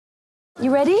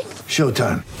You ready?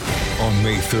 Showtime. On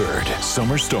May 3rd,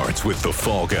 summer starts with The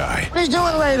Fall Guy. Let's do it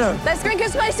later. Let's drink a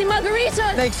spicy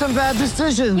margarita. Make some bad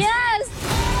decisions. Yes.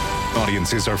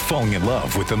 Audiences are falling in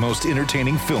love with the most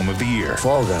entertaining film of the year.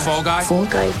 Fall Guy. Fall Guy? Fall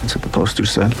Guy. That's what the poster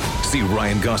said. See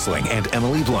Ryan Gosling and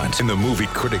Emily Blunt in the movie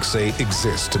critics say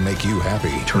exists to make you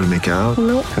happy. Trying to make it out?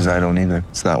 Nope. Because I don't either.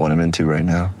 It's not what I'm into right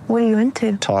now. What are you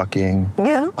into? Talking.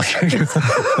 Yeah.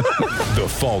 The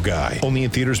Fall Guy. Only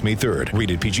in theaters May 3rd.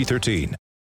 Rated PG-13.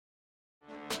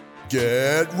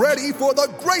 Get ready for the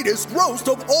greatest roast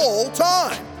of all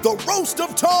time. The Roast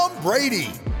of Tom Brady.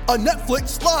 A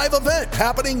Netflix live event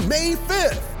happening May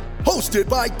 5th. Hosted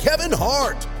by Kevin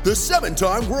Hart. The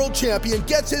 7-time world champion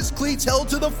gets his cleats held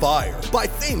to the fire by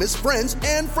famous friends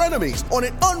and frenemies on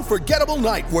an unforgettable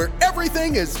night where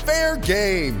everything is fair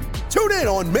game. Tune in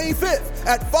on May 5th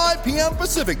at 5 p.m.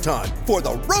 Pacific time for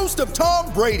the Roast of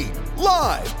Tom Brady.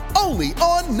 Live only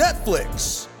on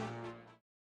Netflix.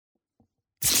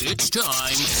 It's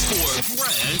time for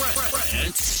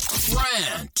Grant's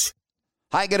Rant.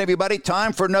 Hi again, everybody.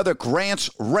 Time for another Grant's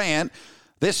Rant.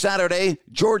 This Saturday,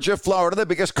 Georgia, Florida, the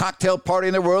biggest cocktail party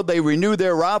in the world. They renew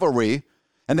their rivalry.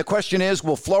 And the question is,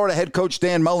 will Florida head coach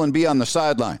Dan Mullen be on the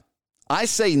sideline? I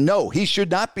say no. He should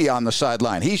not be on the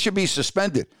sideline. He should be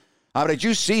suspended. Did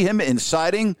you see him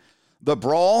inciting the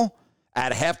brawl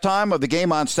at halftime of the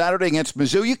game on Saturday against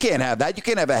Mizzou? You can't have that. You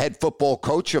can't have a head football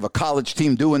coach of a college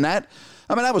team doing that.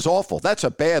 I mean, that was awful. That's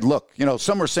a bad look. You know,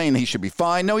 some are saying he should be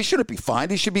fined. No, he shouldn't be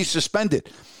fined. He should be suspended.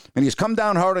 And he's come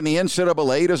down hard on the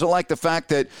NCAA. He doesn't like the fact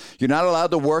that you're not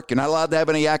allowed to work. You're not allowed to have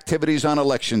any activities on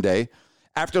Election Day.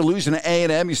 After losing to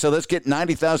A&M, he said, let's get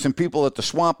 90,000 people at the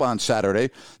Swamp on Saturday.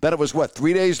 Then it was, 4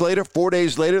 days later,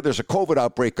 there's a COVID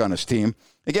outbreak on his team.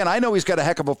 Again, I know he's got a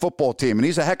heck of a football team, and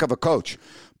he's a heck of a coach.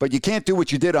 But you can't do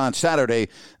what you did on Saturday.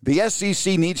 The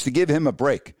SEC needs to give him a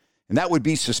break, and that would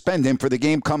be suspend him for the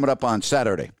game coming up on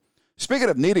Saturday. Speaking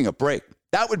of needing a break,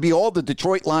 that would be all the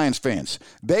Detroit Lions fans.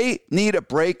 They need a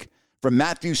break from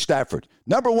Matthew Stafford,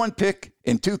 number 1 pick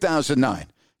in 2009.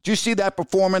 Did you see that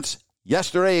performance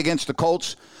yesterday against the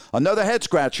Colts? Another head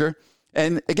scratcher.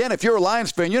 And again, if you're a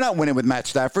Lions fan, you're not winning with Matt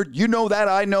Stafford. You know that.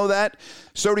 I know that.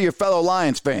 So do your fellow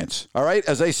Lions fans. All right?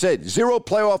 As I said, 0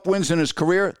 playoff wins in his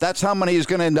career. That's how many he's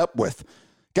going to end up with.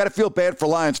 Got to feel bad for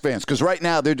Lions fans because right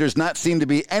now there does not seem to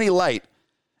be any light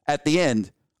at the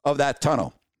end of that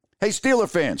tunnel. Hey, Steeler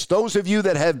fans, those of you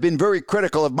that have been very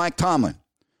critical of Mike Tomlin,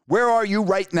 where are you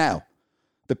right now?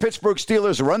 The Pittsburgh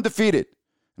Steelers are undefeated.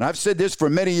 And I've said this for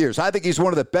many years. I think he's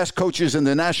one of the best coaches in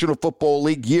the National Football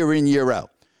League year in, year out.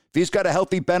 If he's got a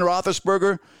healthy Ben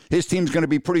Roethlisberger, his team's going to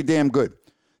be pretty damn good.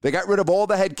 They got rid of all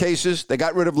the head cases. They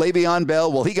got rid of Le'Veon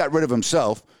Bell. Well, he got rid of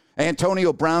himself.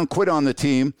 Antonio Brown quit on the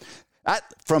team. That,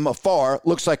 from afar,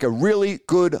 looks like a really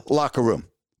good locker room.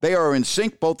 They are in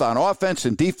sync both on offense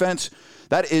and defense.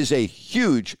 That is a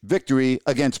huge victory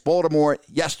against Baltimore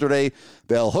yesterday.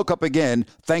 They'll hook up again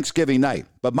Thanksgiving night.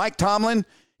 But Mike Tomlin,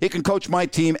 he can coach my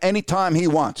team anytime he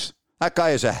wants. That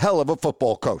guy is a hell of a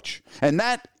football coach. And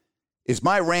that is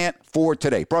my rant for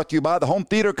today. Brought to you by the Home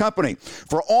Theater Company.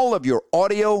 For all of your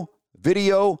audio,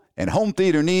 video, and home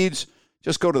theater needs,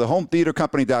 just go to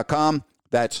thehometheatercompany.com.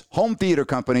 That's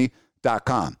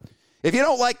hometheatercompany.com. If you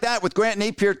don't like that with Grant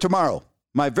Napier tomorrow,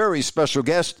 my very special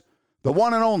guest, the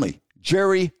one and only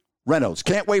Jerry Reynolds.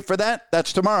 Can't wait for that.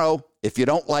 That's tomorrow if you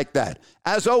don't like that.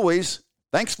 As always,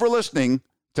 thanks for listening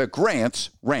to Grant's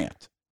Rant.